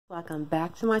Welcome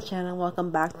back to my channel.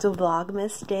 Welcome back to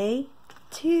Vlogmas Day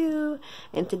 2.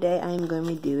 And today I am going to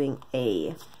be doing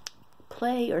a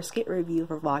play or skit review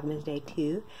for Vlogmas Day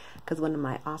 2 because one of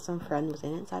my awesome friends was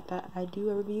in it, so I thought I'd do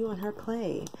a review on her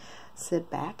play. Sit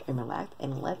back and relax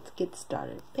and let's get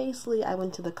started. Basically, I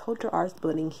went to the Cultural Arts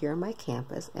building here on my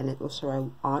campus and it was for our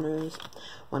honors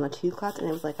 102 class, and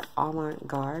it was like an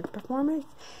avant-garde performance.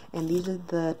 And these are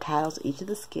the titles of each of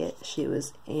the skits. She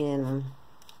was in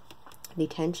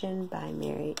Detention by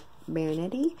Mary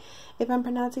Marinetti, if I'm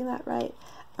pronouncing that right.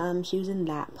 She was in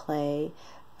that play,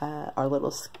 or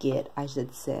little skit, I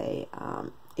should say.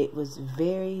 It was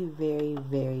very, very,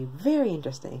 very, very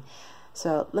interesting.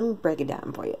 So let me break it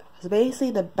down for you. So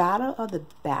basically, the battle of the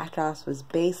backdrops was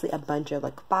basically a bunch of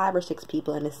like 5 or 6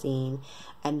 people in a scene,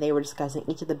 and they were discussing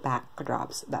each of the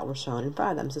backdrops that were shown in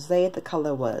front of them. So say if the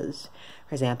color was,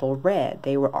 for example, red,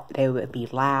 they would be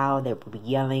loud, they would be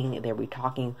yelling, they would be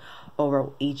talking over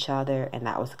each other, and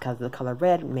that was because the color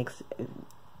red makes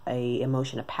a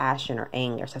emotion of passion or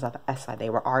anger. So that's why they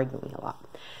were arguing a lot.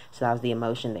 So that was the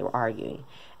emotion they were arguing.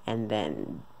 And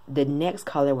then the next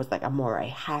color was like a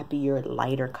happier,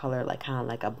 lighter color, like kind of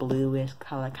like a bluish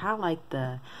color, kind of like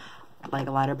the a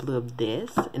lighter blue of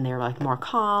this. And they were like more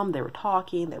calm. They were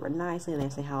talking. They were nicely, and they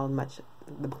say how much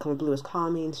the color blue is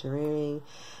calming, serene,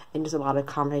 and just a lot of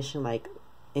conversation, like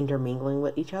intermingling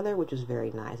with each other, which was very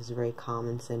nice. It's very calm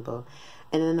and simple.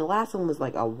 And then the last one was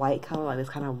like a white color, like this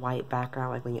kind of white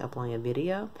background, like when you upload a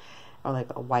video, or like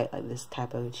a white, like this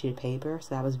type of sheet of paper.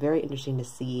 So that was very interesting to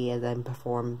see as I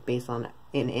perform based on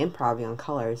an improv on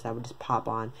colors that would just pop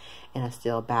on in a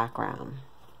still background.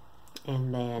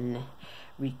 And then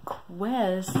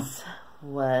requests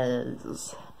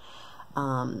was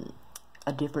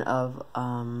a different of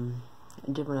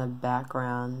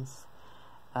backgrounds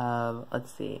of,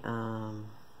 let's see,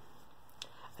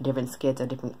 different skits, or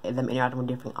them interacting with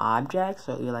different objects.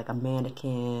 So you're like a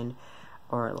mannequin,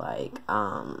 or like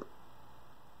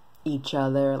each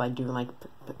other, like doing like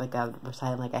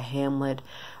reciting like a Hamlet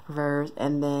verse.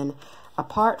 And then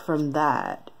apart from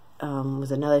that,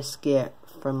 was another skit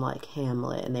from like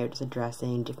Hamlet, and they were just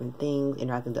addressing different things,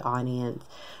 interacting with the audience,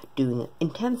 doing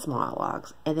intense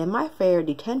monologues. And then my favorite,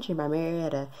 Detention by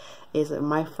Marietta, is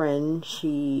my friend.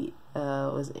 She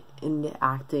was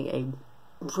acting a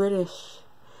British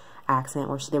accent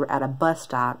where they were at a bus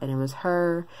stop, and it was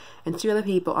her and 2 other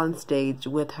people on stage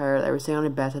with her. They were sitting on a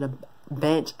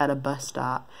bench at a bus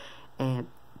stop, and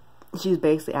she was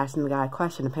basically asking the guy a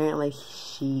question. Apparently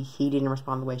he didn't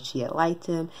respond the way she had liked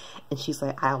him, and she's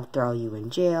like, "I'll throw you in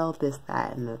jail," this,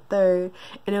 that, and the third.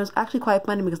 And it was actually quite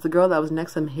funny because the girl that was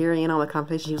next to him, hearing in on the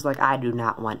conversation, she was like, "I do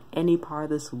not want any part of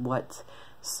this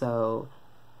whatsoever."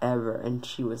 And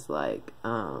she was like,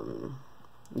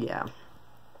 yeah.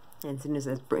 And as soon as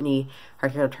Brittany, her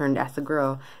character, turned to ask the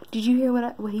girl, "Did you hear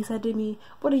what he said to me?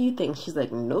 What do you think?" She's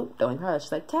like, "Nope, don't hear that."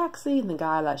 She's like, "Taxi." And the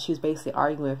guy that she was basically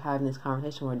arguing with, having this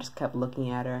conversation where, just kept looking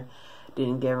at her,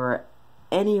 didn't give her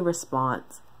any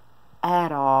response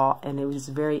at all. And it was just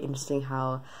very interesting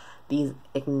how these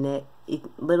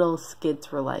little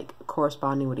skits were like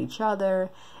corresponding with each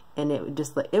other, and it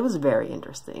just like, it was very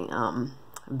interesting.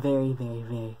 Very, very,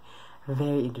 very,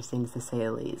 very interesting, to say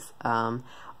the least.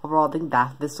 Overall, I think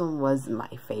that this one was my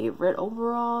favorite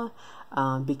overall,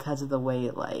 because of the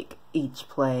way like each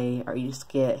play or each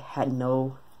skit had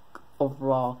no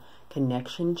overall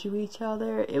connection to each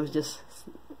other. It was just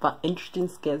interesting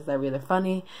skits that were either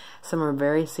funny, some were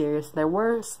very serious. There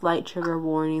were slight trigger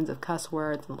warnings of cuss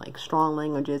words and like strong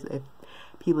languages if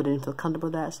people didn't feel comfortable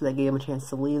with that, so they gave them a chance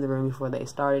to leave the room before they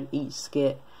started each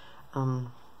skit.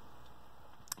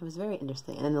 It was very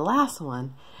interesting. And then the last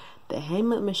one, the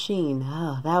Hamlet Machine.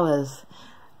 Oh, that was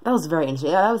very interesting.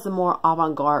 Yeah, that was the more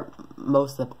avant-garde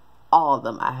most of all of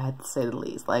them, I had to say the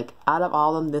least. Like, out of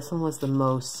all of them, this one was the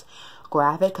most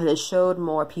graphic because it showed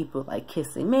more people like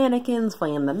kissing mannequins,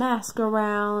 flinging the mask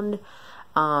around.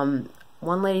 One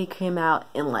lady came out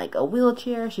in like a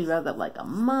wheelchair. She dressed up like a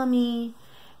mummy,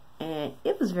 and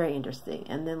it was very interesting.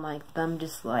 And then like them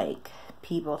just like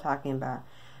people talking about,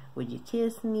 "Would you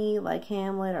kiss me?" like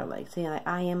Hamlet, or like saying like,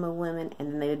 "I am a woman."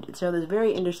 And then they would show this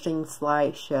very interesting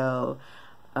slideshow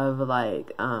of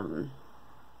like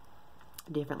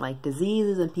different like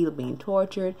diseases and people being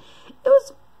tortured. It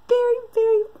was very,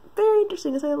 very, very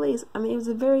interesting, to say the least. I mean, it was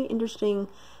a very interesting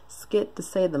skit, to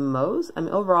say the most. I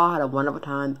mean, overall, I had a wonderful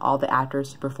time. All the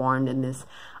actors who performed in this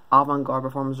avant-garde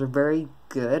performance were very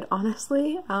good,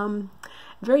 honestly.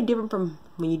 Very different from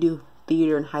when you do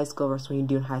theater in high school versus when you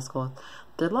do in high school.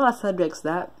 There's a lot of subjects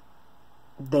that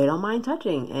they don't mind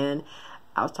touching, and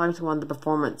I was talking to one of the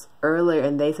performers earlier,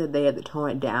 and they said they had to tone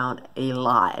it down a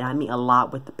lot, and I mean a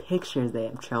lot with the pictures they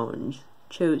have chosen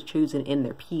in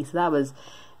their piece. So that was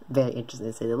very interesting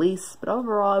to say the least. But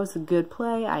overall, it was a good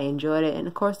play. I enjoyed it, and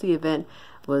of course, the event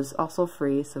was also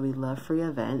free, so we love free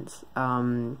events.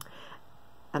 And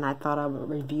I thought I would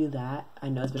review that. I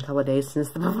know it's been a couple of days since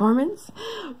the performance,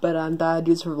 but I thought I'd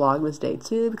do this for Vlogmas Day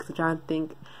 2 because I'm trying to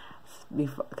think.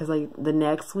 Because like the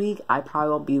next week I probably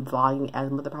won't be vlogging as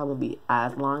much. It probably won't be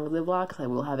as long as the vlog because I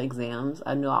will have exams.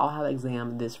 I know I'll have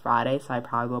exam this Friday, so I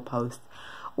probably will post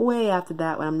way after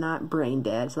that when I'm not brain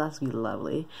dead, so that's gonna be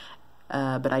lovely.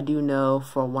 But I do know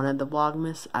for one of the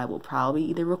Vlogmas I will probably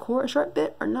either record a short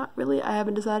bit or not really. I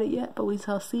haven't decided yet, but we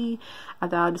shall see. I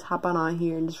thought I'd just hop on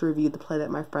here and just review the play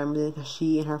that my friend was in, because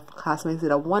she and her classmates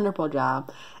did a wonderful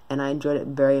job and I enjoyed it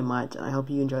very much, and I hope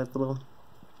you enjoyed the little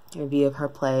review of her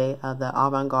play, the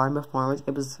Avant-garde performance.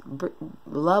 It was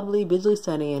lovely, visually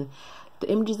stunning, and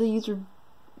the images they used were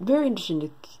very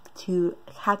interesting to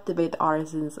captivate the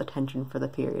artisan's attention for the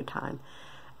period of time.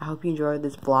 I hope you enjoyed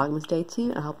this Vlogmas Day 2,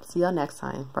 and I hope to see y'all next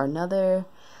time for another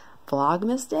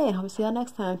Vlogmas Day, and hope to see y'all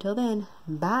next time. Till then,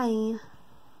 bye!